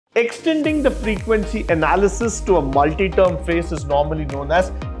Extending the frequency analysis to a multi-term phrase is normally known as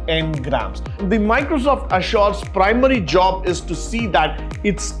n-grams. The Microsoft Azure's primary job is to see that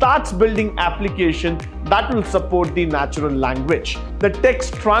it starts building application that will support the natural language. The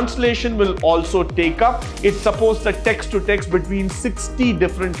text translation will also take up. It supports the text-to-text between 60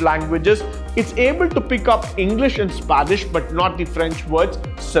 different languages. It's able to pick up English and Spanish but not the French words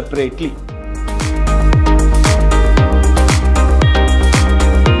separately.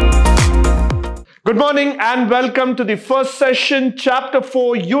 Good morning and welcome to the first session, Chapter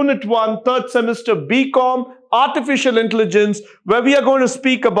 4, Unit 1, 3rd semester BCom, Artificial Intelligence, where we are going to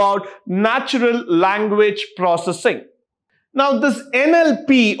speak about natural language processing. Now, this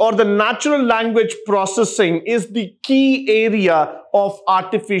NLP or the natural language processing is the key area of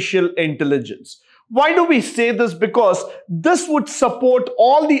artificial intelligence. Why do we say this? Because this would support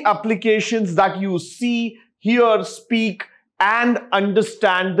all the applications that you see, hear, speak, and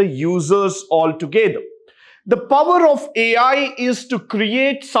understand the users altogether. The power of AI is to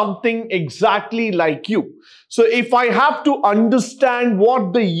create something exactly like you. So if I have to understand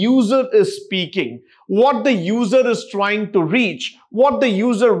what the user is speaking, what the user is trying to reach, what the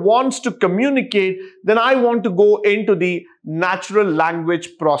user wants to communicate, then I want to go into the natural language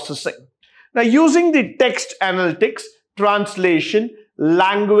processing. Now, using the text analytics, translation,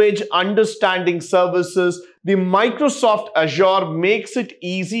 language understanding services, the Microsoft Azure makes it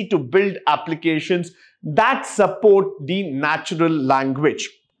easy to build applications that support the natural language.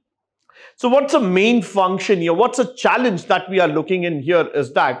 So what's the main function here? What's a challenge that we are looking in here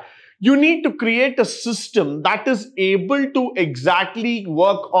is that you need to create a system that is able to exactly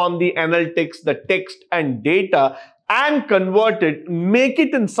work on the analytics, the text and data, and convert it, make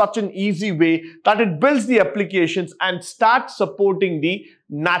it in such an easy way that it builds the applications and starts supporting the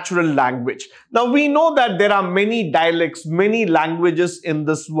natural language. Now, we know that there are many dialects, many languages in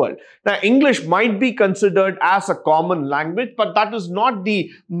this world. Now, English might be considered as a common language, but that is not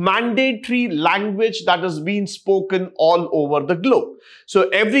the mandatory language that is being spoken all over the globe. So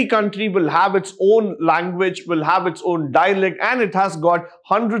every country will have its own language, will have its own dialect, and it has got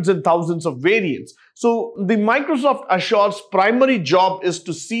hundreds and thousands of variants. So the Microsoft Azure's primary job is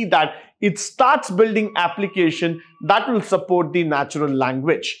to see that it starts building application that will support the natural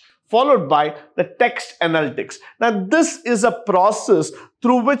language, followed by the text analytics. Now, this is a process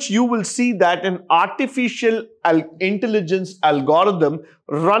through which you will see that an artificial intelligence algorithm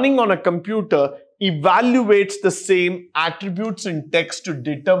running on a computer evaluates the same attributes in text to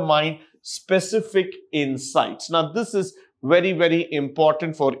determine specific insights. Now, this is very, very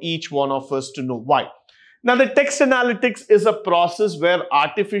important for each one of us to know why. Now, the text analytics is a process where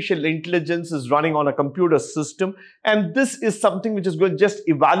artificial intelligence is running on a computer system, and this is something which is going to just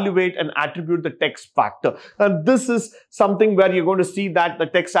evaluate and attribute the text factor. And this is something where you're going to see that the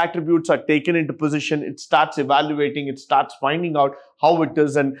text attributes are taken into position. It starts evaluating, it starts finding out how it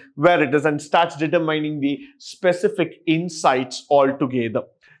is and where it is, and starts determining the specific insights altogether.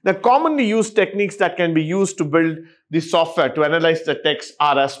 The commonly used techniques that can be used to build the software to analyze the text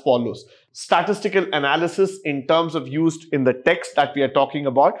are as follows. Statistical analysis in terms of used in the text that we are talking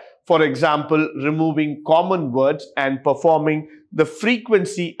about. For example, removing common words and performing the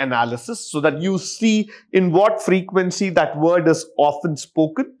frequency analysis so that you see in what frequency that word is often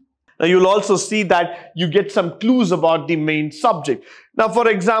spoken. Now, you'll also see that you get some clues about the main subject. Now, for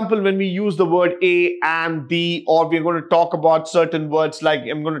example, when we use the word a and the, or we're going to talk about certain words like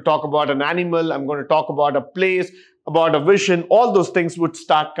I'm going to talk about an animal, I'm going to talk about a place, about a vision, all those things would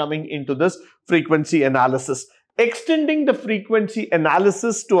start coming into this frequency analysis. Extending the frequency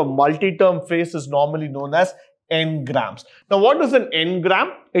analysis to a multi-term phrase is normally known as n-grams. Now, what is an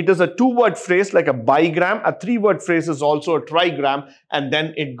n-gram? It is a two-word phrase like a bigram. A three-word phrase is also a trigram, and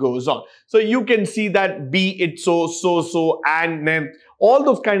then it goes on. So you can see that be it so, so, and then all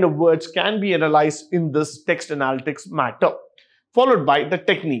those kind of words can be analyzed in this text analytics matter. Followed by the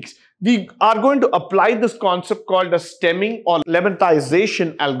techniques. We are going to apply this concept called as stemming or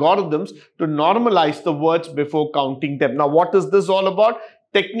lemmatization algorithms to normalize the words before counting them. Now, what is this all about?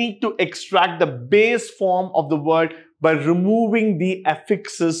 Technique to extract the base form of the word by removing the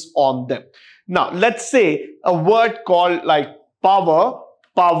affixes on them. Now, let's say a word called like power,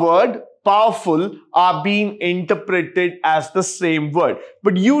 powered, powerful are being interpreted as the same word.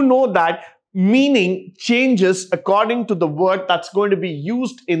 But you know that meaning changes according to the word that's going to be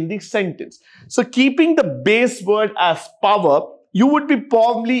used in the sentence. So keeping the base word as power, you would be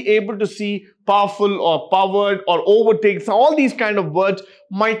probably able to see powerful or powered or overtakes. All these kind of words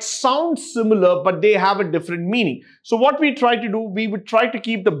might sound similar, but they have a different meaning. So what we try to do, we would try to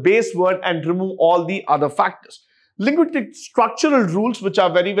keep the base word and remove all the other factors. Linguistic structural rules which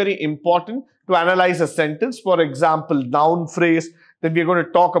are very, very important to analyze a sentence. For example, noun phrase. Then we're going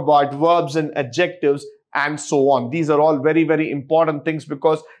to talk about verbs and adjectives and so on. These are all very, very important things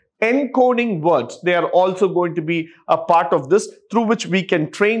because encoding words, they are also going to be a part of this through which we can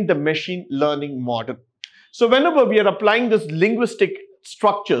train the machine learning model. So whenever we are applying this linguistic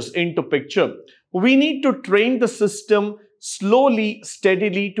structures into picture, we need to train the system slowly,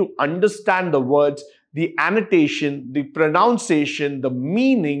 steadily to understand the words, the annotation, the pronunciation, the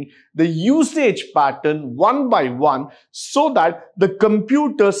meaning, the usage pattern one by one, so that the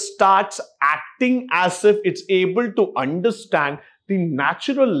computer starts acting as if it's able to understand the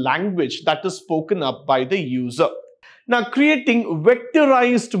natural language that is spoken up by the user. Now, creating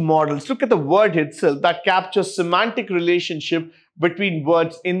vectorized models, look at the word itself, that captures semantic relationship between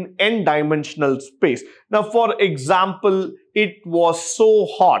words in n-dimensional space. Now, for example, it was so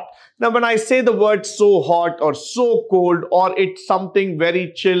hot. Now, when I say the word so hot or so cold or it's something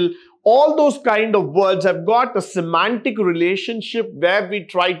very chill, all those kind of words have got a semantic relationship where we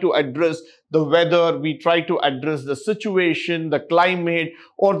try to address the weather, we try to address the situation, the climate,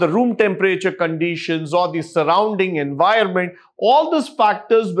 or the room temperature conditions, or the surrounding environment. All these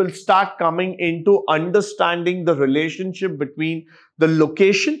factors will start coming into understanding the relationship between the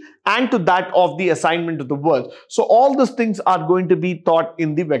location and to that of the assignment of the words. So all these things are going to be taught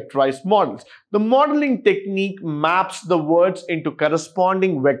in the vectorized models. The modeling technique maps the words into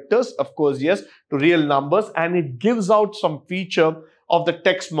corresponding vectors, of course, yes, to real numbers, and it gives out some feature of the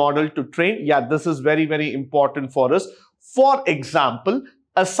text model to train. Yeah, this is very, very important for us. For example,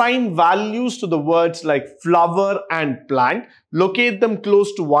 assign values to the words like flower and plant, locate them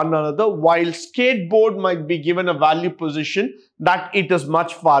close to one another, while skateboard might be given a value position that it is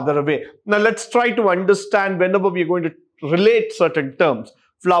much farther away. Now, let's try to understand whenever we are going to relate certain terms.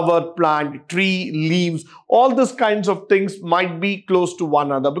 Flower, plant, tree, leaves, all these kinds of things might be close to one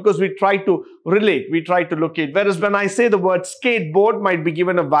another because we try to relate, we try to locate. Whereas when I say the word skateboard might be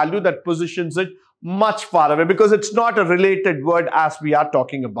given a value that positions it much far away because it's not a related word as we are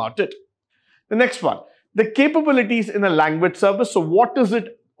talking about it. The next one, the capabilities in a language service. So what is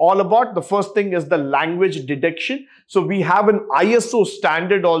it all about? The first thing is the language detection. So we have an ISO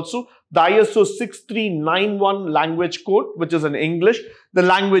standard also, the ISO 6391 language code, which is in English. The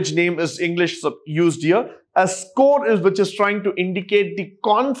language name is English used here. A score is which is trying to indicate the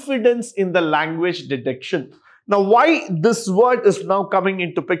confidence in the language detection. Now, why this word is now coming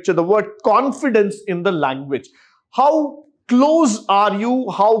into picture, the word confidence in the language. How close are you?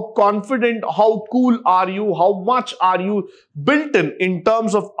 How confident, how cool are you? How much are you built in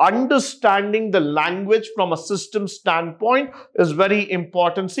terms of understanding the language from a system standpoint is very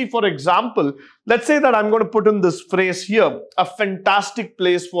important. See, for example, let's say that I'm going to put in this phrase here, a fantastic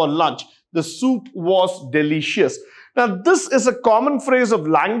place for lunch. The soup was delicious. Now, this is a common phrase of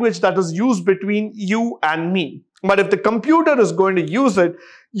language that is used between you and me. But if the computer is going to use it,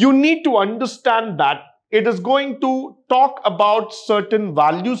 you need to understand that it is going to talk about certain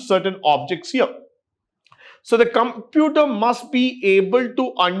values, certain objects here. So the computer must be able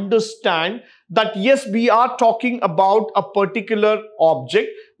to understand that yes, we are talking about a particular object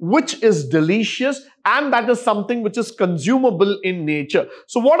which is delicious and that is something which is consumable in nature.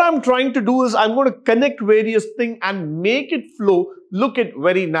 So what I'm trying to do is I'm going to connect various things and make it flow, look at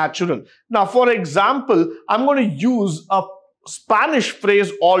very natural. Now, for example, I'm going to use a Spanish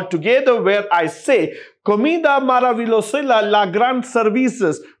phrase altogether where I say comida maravillosa la gran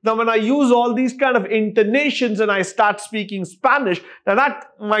services. Now when I use all these kind of intonations and I start speaking Spanish, now that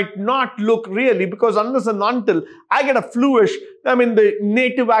might not look really, because unless and until I get a fluish, the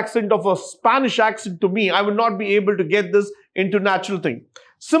native accent of a Spanish accent to me, I would not be able to get this into natural thing.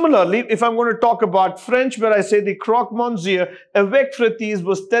 Similarly, if I'm going to talk about French, where I say the croque monsieur avec frites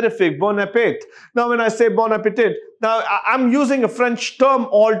was terrific, bon appétit. Now, when I say bon appetit, now I'm using a French term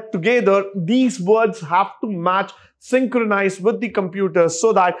altogether. These words have to match, synchronize with the computer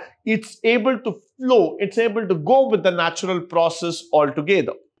so that it's able to flow, it's able to go with the natural process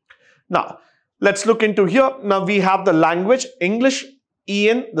altogether. Now, let's look into here. Now, we have the language, English,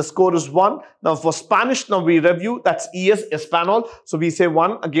 EN, the score is 1. Now for Spanish, now we review, that's ES, Espanol. So we say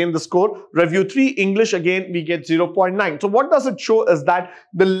 1, again the score. Review 3, English, again we get 0.9. So what does it show is that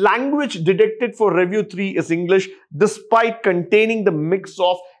the language detected for review 3 is English, despite containing the mix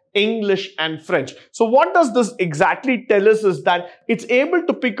of English and French. So what does this exactly tell us is that it's able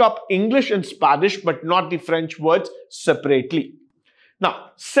to pick up English and Spanish, but not the French words separately.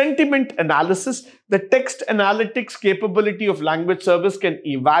 Now, sentiment analysis, the text analytics capability of language service can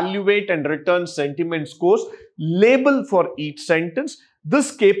evaluate and return sentiment scores, label for each sentence,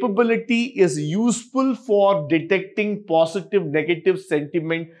 This capability is useful for detecting positive, negative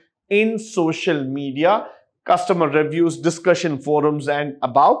sentiment in social media, customer reviews, discussion forums, and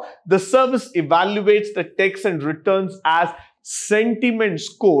above. The service evaluates the text and returns as sentiment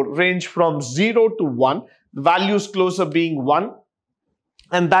score range from 0 to 1, the values closer being 1,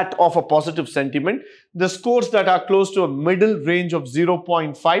 and that of a positive sentiment. The scores that are close to a middle range of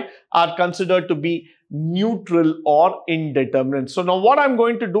 0.5 are considered to be neutral or indeterminate. So now what I'm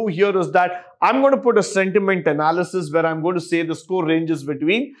going to do here is that I'm going to put a sentiment analysis where I'm going to say the score ranges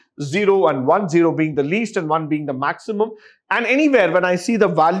between 0 and 1, 0 being the least and 1 being the maximum. And anywhere when I see the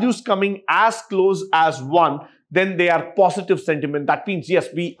values coming as close as 1, then they are positive sentiment. That means, yes,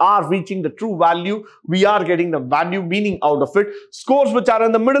 we are reaching the true value. We are getting the value meaning out of it. Scores which are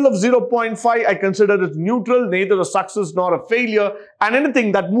in the middle of 0.5, I consider it neutral, neither a success nor a failure. And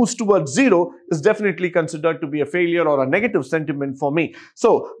anything that moves towards 0 is definitely considered to be a failure or a negative sentiment for me.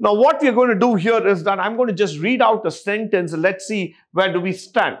 So now what we're going to do here is that I'm going to just read out a sentence. Let's see where do we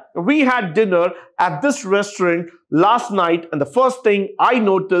stand. We had dinner at this restaurant last night, and the first thing I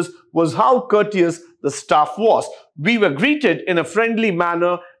noticed was how courteous the staff was. We were greeted in a friendly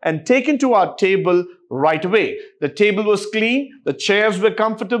manner and taken to our table right away. The table was clean, the chairs were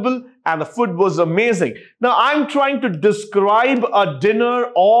comfortable, and the food was amazing. Now, I'm trying to describe a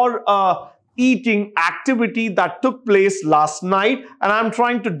dinner or a eating activity that took place last night, and I'm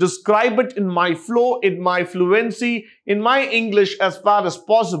trying to describe it in my flow, in my fluency, in my English as far as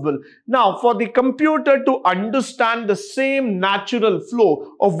possible. Now, for the computer to understand the same natural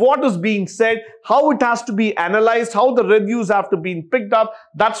flow of what is being said, how it has to be analyzed, how the reviews have to be picked up,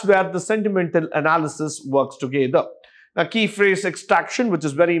 that's where the sentimental analysis works together. Now, key phrase extraction, which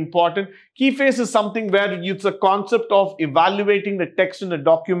is very important. Key phrase is something where it's a concept of evaluating the text in a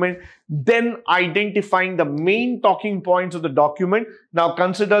document, then identifying the main talking points of the document. Now,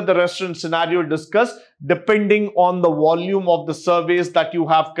 consider the restaurant scenario discussed. Depending on the volume of the surveys that you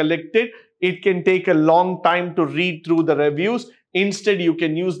have collected, it can take a long time to read through the reviews. Instead, you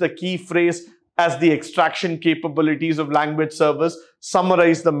can use the key phrase as the extraction capabilities of language service,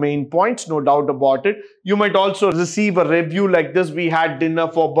 summarize the main points, no doubt about it. You might also receive a review like this: we had dinner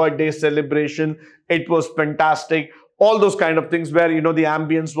for birthday celebration, it was fantastic. All those kind of things where, the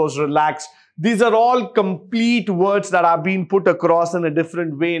ambience was relaxed. These are all complete words that are being put across in a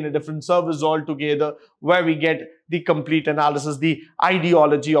different way, in a different service altogether, where we get the complete analysis, the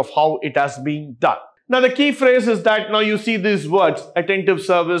ideology of how it has been done. Now, the key phrase is that now you see these words: attentive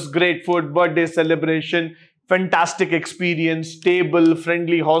service, great food, birthday celebration, fantastic experience, table,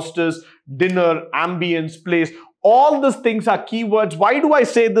 friendly hostess, dinner, ambience, place. All these things are keywords. Why do I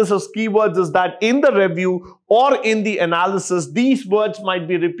say this as keywords? Is that in the review or in the analysis, these words might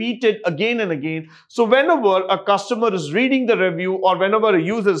be repeated again and again. So whenever a customer is reading the review or whenever a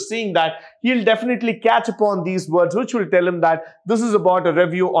user is seeing that, he'll definitely catch upon these words, which will tell him that this is about a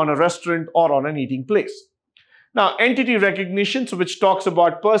review on a restaurant or on an eating place. Now, entity recognition, so which talks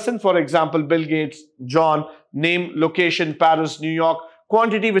about person, for example, Bill Gates, John, name, location, Paris, New York.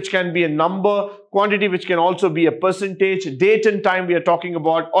 Quantity, which can be a number, quantity, which can also be a percentage, date and time we are talking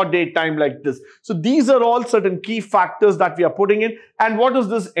about, or date time like this. So these are all certain key factors that we are putting in. And what is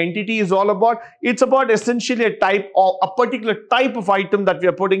this entity is all about? It's about essentially a type or a particular type of item that we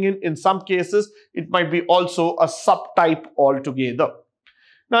are putting in. In some cases, it might be also a subtype altogether.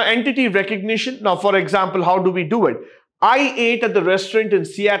 Now, entity recognition. Now, for example, how do we do it? I ate at the restaurant in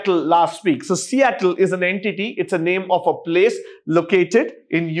Seattle last week. So Seattle is an entity. It's a name of a place located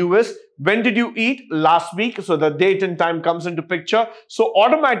in US. When did you eat? Last week. So the date and time comes into picture. So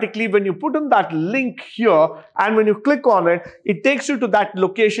automatically when you put in that link here and when you click on it, it takes you to that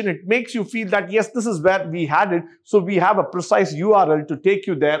location. It makes you feel that yes, this is where we had it. So we have a precise URL to take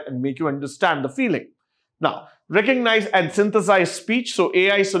you there and make you understand the feeling. Now, recognize and synthesize speech. So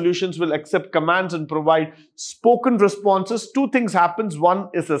AI solutions will accept commands and provide spoken responses. Two things happens. One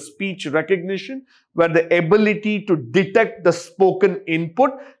is a speech recognition, where the ability to detect the spoken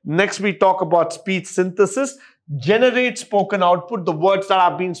input. Next, we talk about speech synthesis. Generate spoken output. The words that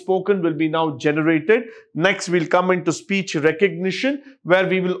are being spoken will be now generated. Next, we'll come into speech recognition, where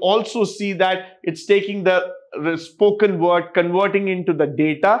we will also see that it's taking the spoken word, converting into the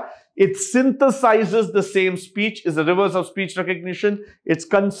data. It synthesizes the same speech, is a reverse of speech recognition. It's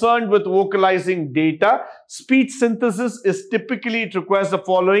concerned with vocalizing data. Speech synthesis is typically, it requires the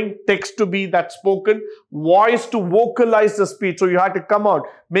following: text to be that spoken, voice to vocalize the speech. So you have to come out,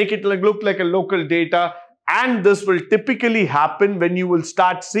 make it look like a local data. And this will typically happen when you will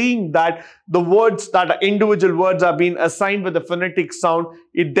start seeing that the words that are individual words are being assigned with a phonetic sound.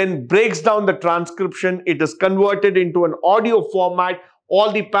 It then breaks down the transcription. It is converted into an audio format.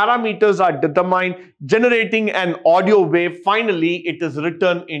 all the parameters are determined, generating an audio wave. Finally, it is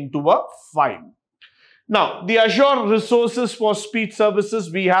written into a file. Now, the Azure resources for speech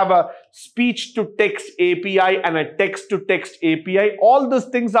services, we have a speech-to-text API and a text-to-text API. All these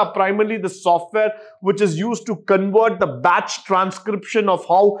things are primarily the software which is used to convert the batch transcription of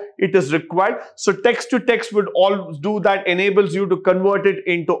how it is required. So, text-to-text would all do that, enables you to convert it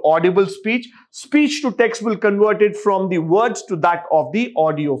into audible speech. Speech-to-text will convert it from the words to that of the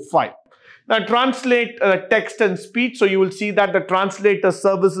audio file. Now, translate text and speech. So, you will see that the translator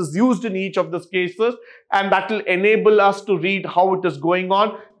service is used in each of these cases, and that will enable us to read how it is going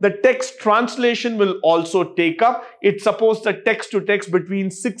on. The text translation will also take up. It supports the text-to-text between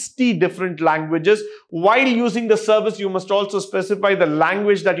 60 different languages. While using the service, you must also specify the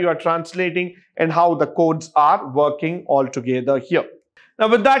language that you are translating and how the codes are working all together here. Now,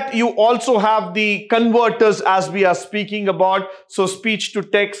 with that, you also have the converters as we are speaking about. So, speech to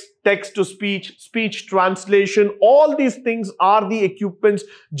text, text to speech, speech translation, all these things are the equipments,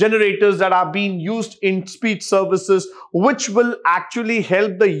 generators that are being used in speech services, which will actually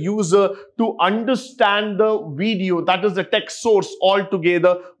help the user to understand the video, that is the text source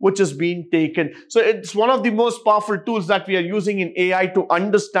altogether, which is being taken. So, it's one of the most powerful tools that we are using in AI to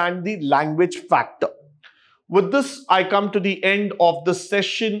understand the language factor. With this, I come to the end of this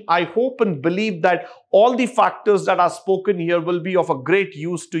session. I hope and believe that all the factors that are spoken here will be of a great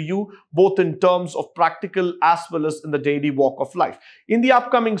use to you, both in terms of practical as well as in the daily walk of life. In the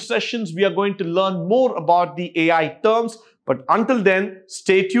upcoming sessions, we are going to learn more about the AI terms. But until then,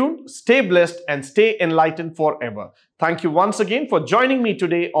 stay tuned, stay blessed, and stay enlightened forever. Thank you once again for joining me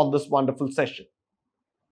today on this wonderful session.